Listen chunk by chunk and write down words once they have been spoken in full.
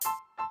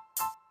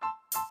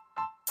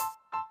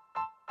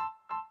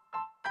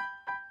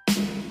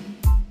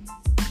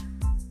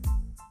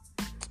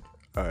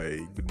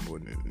Hi, good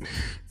morning.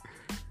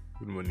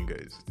 Good morning,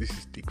 guys. This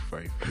is take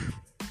 5.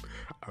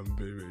 I'm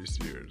very, very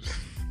serious.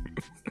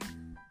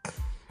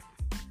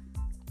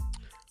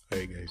 How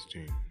you guys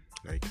doing?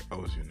 How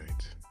was your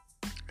night?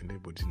 And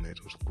everybody's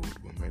night was cold,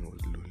 but mine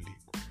was lonely.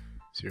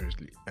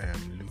 Seriously, I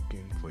am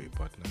looking for a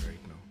partner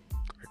right now.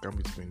 I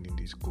can't be spending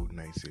this cold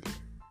night alone.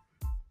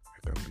 I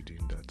can't be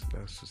doing that.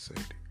 That's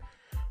suicide.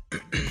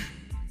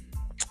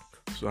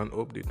 So, an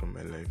update on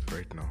my life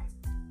right now.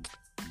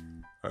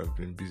 I've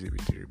been busy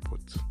with the report,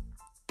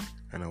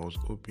 and I was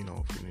hoping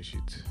I'll finish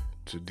it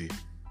today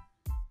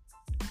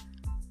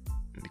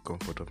in the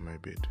comfort of my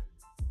bed.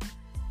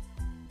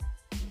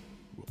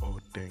 But all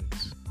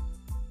thanks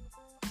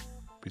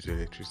with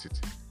electricity,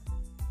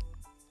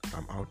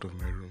 I'm out of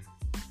my room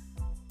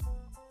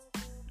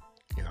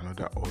in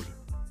another hall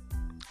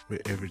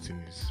where everything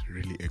is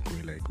really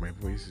echoing, like my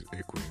voice is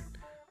echoing,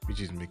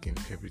 which is making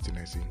everything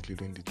I say,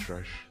 including the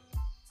trash,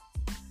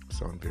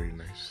 sound very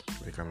nice,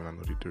 like I'm in an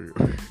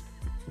auditorium.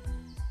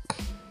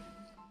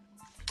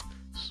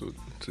 So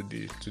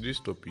today's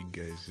topic,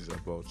 guys, is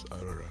about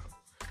Aurora,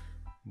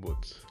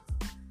 but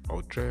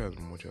I'll try as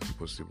much as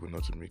possible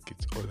not to make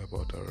it all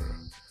about Aurora.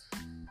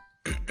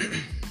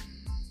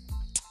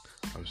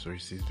 I'm sorry,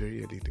 it's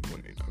very early in the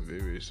morning. I'm very,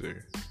 very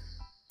sorry.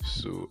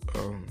 So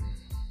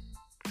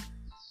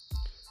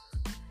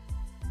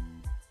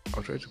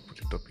I'll try to put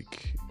the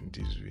topic in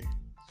this way.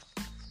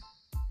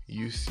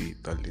 You see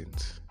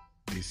talent,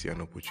 they see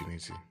an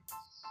opportunity.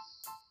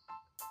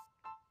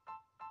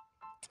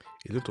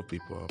 A lot of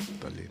people have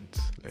talent.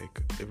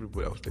 Like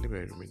everybody, I was telling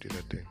my roommate the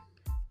other time,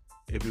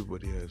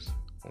 everybody has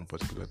one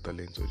particular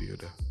talent or the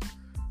other.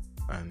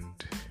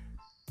 And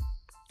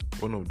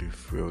one of the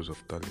fuels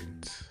of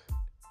talent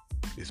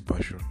is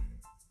passion.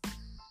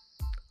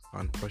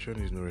 And passion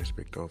is no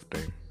respecter of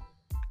time.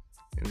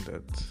 In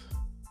that,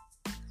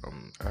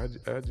 I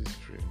had this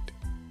friend,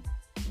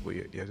 but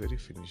he has already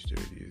finished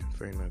already, he's in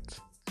fine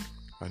arts.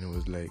 And it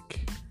was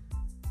like,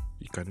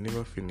 you can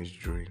never finish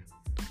drawing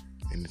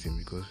anything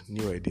because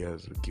new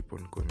ideas will keep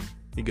on coming.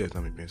 You guys know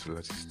I'm a pencil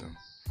artist now.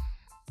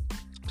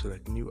 So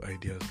like new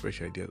ideas,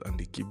 fresh ideas, and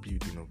they keep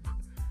building up.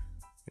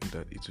 In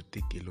that it will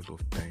take a lot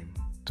of time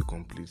to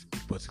complete a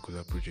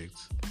particular project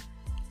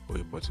or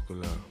a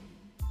particular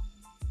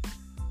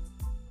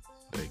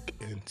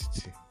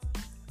entity.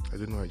 I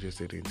don't know, I just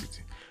said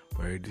entity,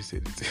 but I already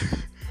said it.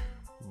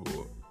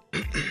 But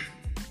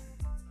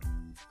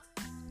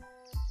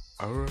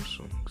Aurora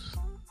songs,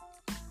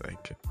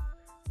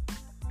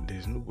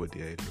 there's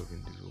nobody I love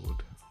in this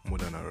world more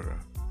than Aurora.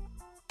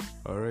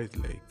 Aurora is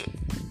like,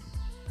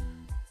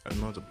 I don't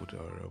know how to put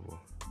Aurora, but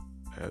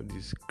I have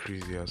this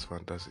crazy ass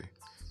fantasy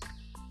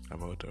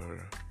about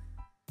Aurora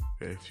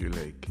where I feel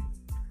like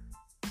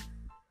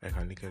I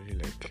can literally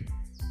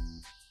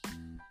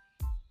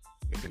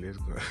okay, let's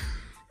go.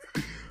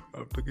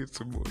 I'm talking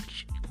too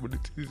much, but the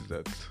thing is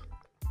that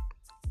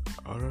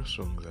Aurora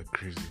songs are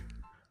crazy.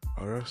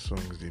 Aurora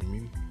songs, they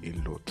mean a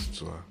lot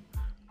to her,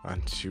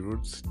 and she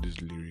wrote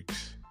these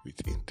lyrics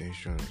with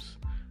intentions,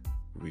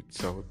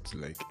 without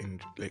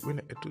when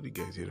I told you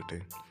guys the other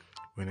time,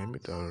 when I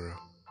met Aurora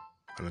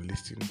and I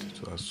listened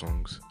to her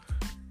songs,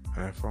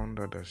 and I found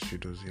out that she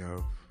doesn't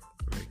have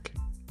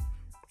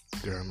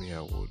Grammy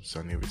awards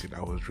and everything,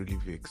 I was really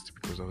vexed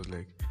because I was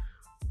like,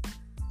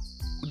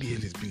 who the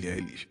hell is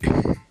Billie Eilish?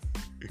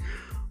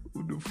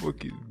 Who the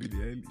fuck is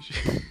Billie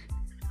Eilish?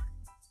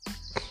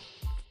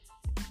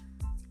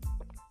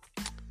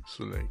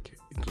 So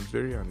it was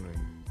very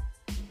annoying.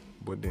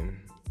 But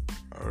then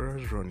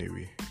Aurora's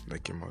Runaway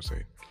came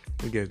outside.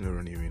 You guys know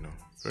Runaway now.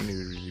 Runaway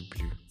really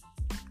blew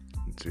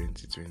in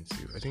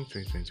 2020. I think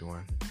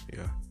 2021.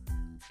 Yeah.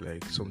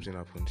 Something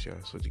happened here.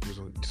 So the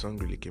song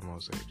really came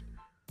outside.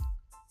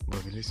 But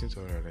I've been listening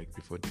to Aurora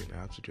before then. I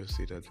have to just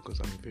say that because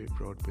I'm a very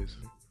proud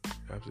person.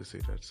 I have to say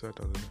that. So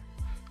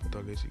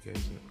I'll let you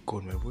guys know.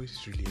 God, my voice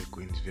is really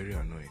echoing. It's very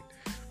annoying.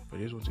 But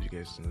I just wanted you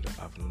guys to know that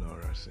I've known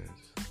Aurora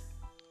since.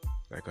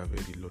 I've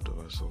heard a lot of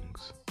her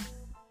songs.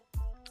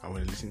 And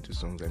when I listen to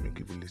songs, I make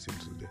people listen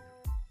to them.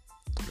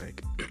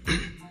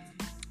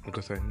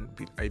 Because I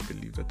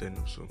believe that I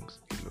know songs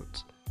a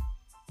lot.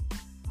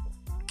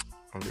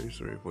 I'm very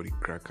sorry for the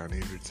crack and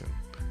everything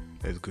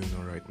that's going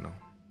on right now.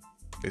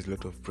 There's a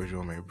lot of pressure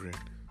on my brain.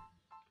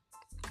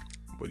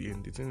 But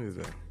the thing is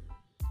that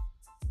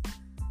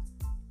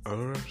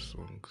Aurora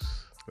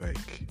songs,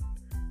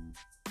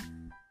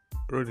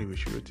 Runaway,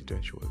 she wrote it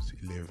when she was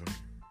 11.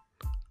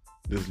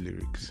 Those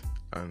lyrics.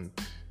 And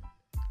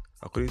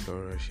according to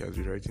Aurora, she has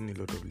been writing a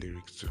lot of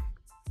lyrics too.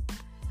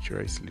 She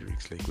writes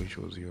lyrics when she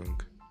was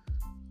young.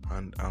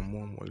 And her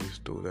mom always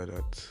told her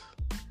that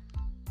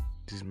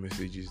these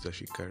messages that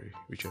she carry,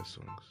 which are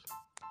songs,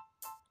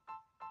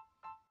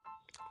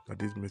 that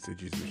these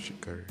messages which she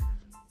carry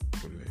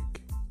will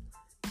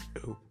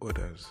help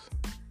others.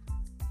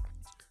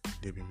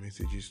 There'll be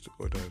messages to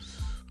others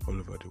all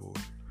over the world.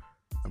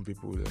 And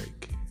people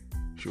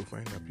she'll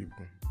find her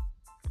people,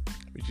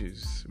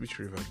 which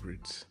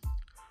reverberates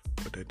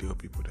other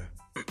people that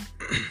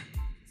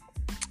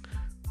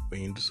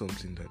when you do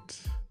something that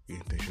you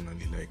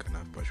intentionally like and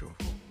have passion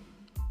for,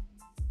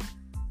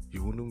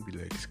 you wouldn't be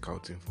like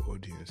scouting for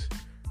audience.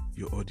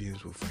 Your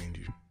audience will find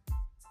you.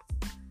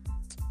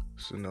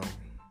 So now,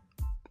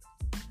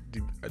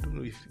 I don't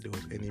know if there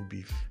was any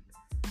beef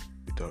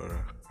with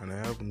Aurora, and I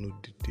have no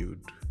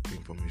detailed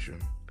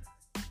information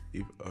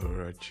if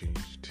Aurora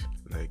changed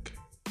like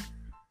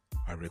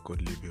a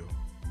record label,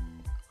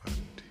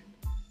 and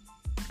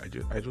I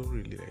don't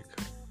really like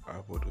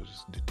have all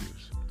those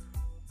details.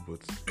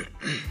 But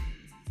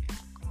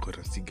God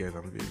and see guys,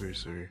 I'm very very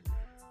sorry.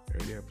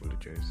 I really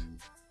apologize.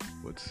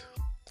 But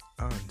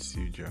and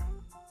Silja,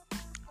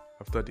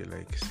 after they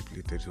like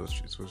splitted,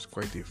 it was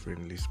quite a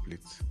friendly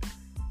split.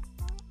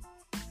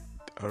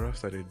 Aurora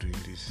started doing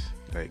this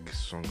like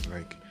songs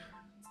like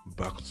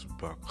back to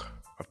back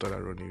after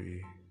that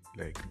runaway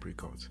like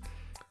breakout.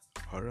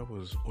 Aurora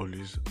was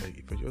always like,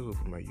 if I just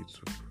open my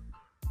YouTube,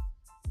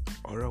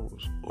 Aurora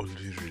was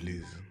always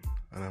releasing,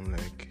 and I'm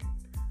like,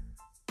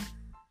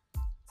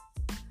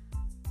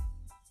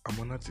 I'm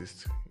an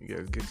artist. You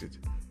guys get it?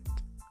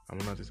 I'm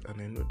an artist,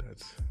 and I know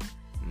that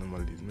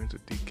normally it's meant to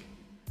take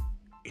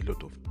a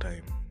lot of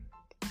time,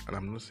 and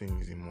I'm not saying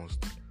it's a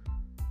must,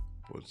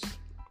 but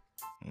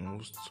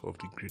most of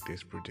the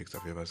greatest projects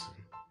I've ever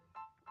seen,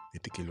 they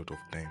take a lot of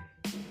time.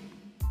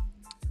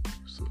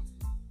 So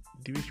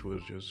the witch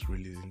was just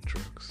releasing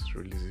tracks.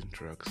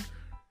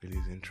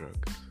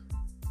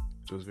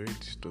 It was very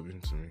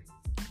disturbing to me,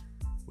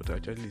 but I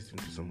actually listened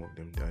to some of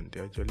them, and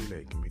they actually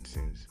like made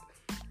sense.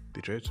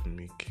 They tried to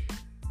make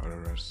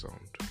Aurora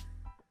sound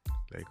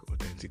like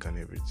authentic and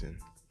everything,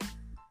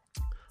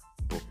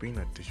 but paying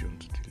attention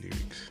to the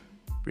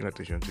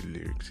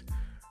lyrics,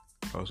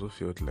 I also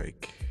felt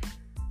like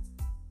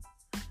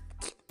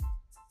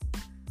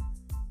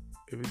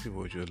everything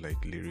was just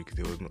like lyrics.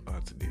 There was no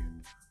art there.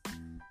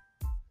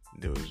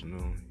 There was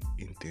no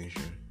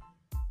intention.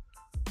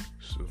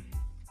 So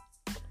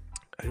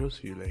I just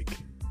feel like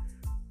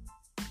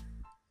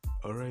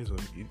Aurora is on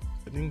it.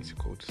 I think it's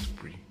called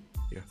Spree.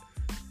 Yeah,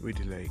 where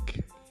they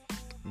like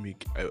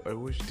make. I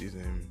watched this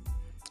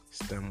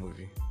Star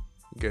movie.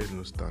 You guys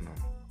know Star now.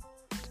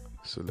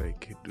 So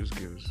like those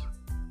girls,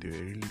 they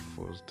were really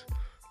forced.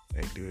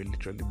 Like they were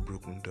literally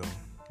broken down.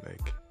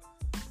 Like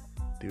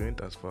they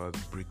went as far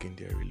as breaking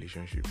their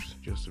relationships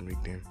just to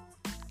make them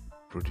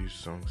produce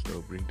songs that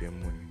will bring them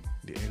money.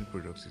 The end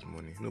product is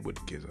money.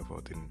 Nobody cares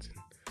about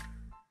anything.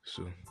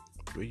 So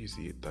when you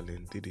see a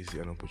talent, they see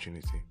an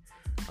opportunity,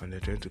 and they're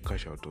trying to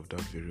cash out of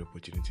that very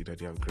opportunity that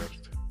they have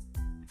grasped.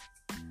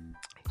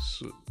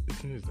 So the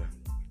thing is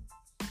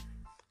that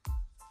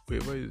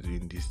whoever is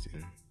doing this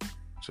thing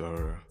to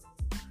Aurora,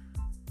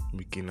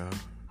 making her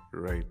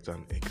write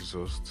and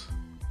exhaust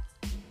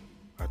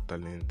her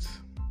talents,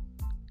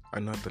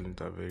 and her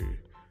talents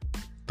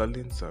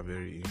are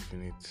very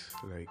infinite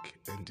like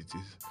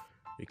entities.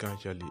 You can't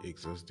actually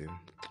exhaust them,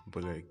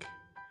 but like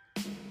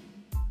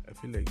I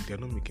feel like they're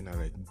not making her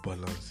like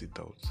balance it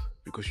out,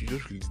 because she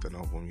just released an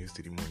album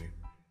yesterday morning.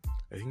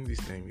 I think this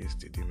time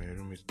yesterday my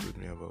roommate told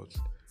me about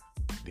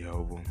the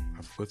album.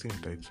 I've forgotten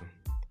the title.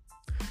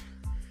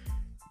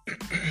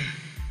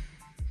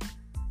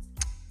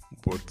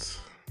 But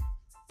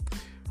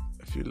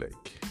I feel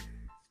like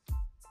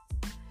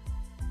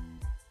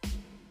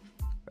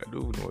I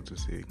don't even know what to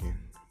say again.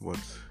 But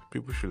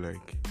people should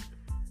like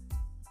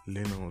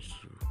learn how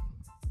to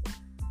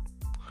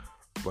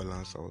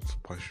balance out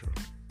passion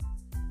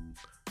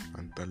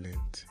and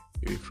talent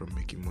away from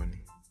making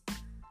money.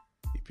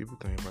 If people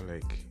can ever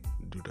like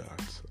do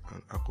that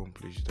and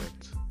accomplish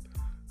that,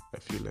 I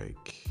feel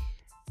like,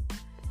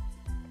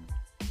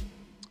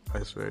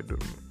 I swear I don't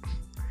know.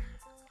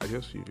 I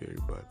just feel very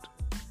bad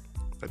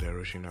that they're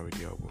rushing out with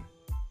the album.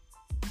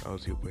 That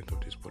was the point of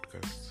this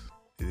podcast.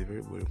 It's a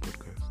very boring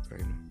podcast, I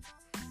know.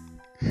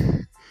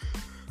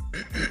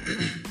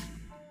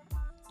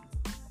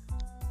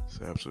 So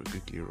I have to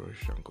quickly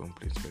rush and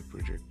complete my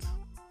project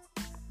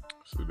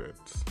so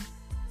that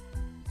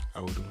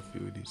I wouldn't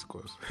feel this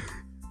course.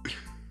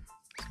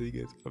 So you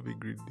guys have a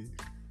great day.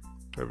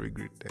 Have a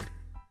great time.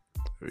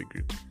 Have a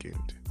great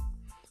weekend.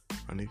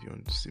 And if you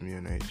want to see me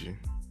on IG,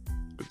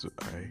 go to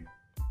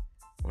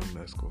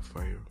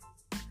I_fire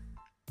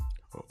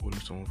or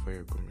Olusomo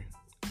Fire coming.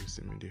 You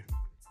see me there.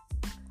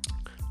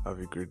 Have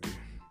a great day.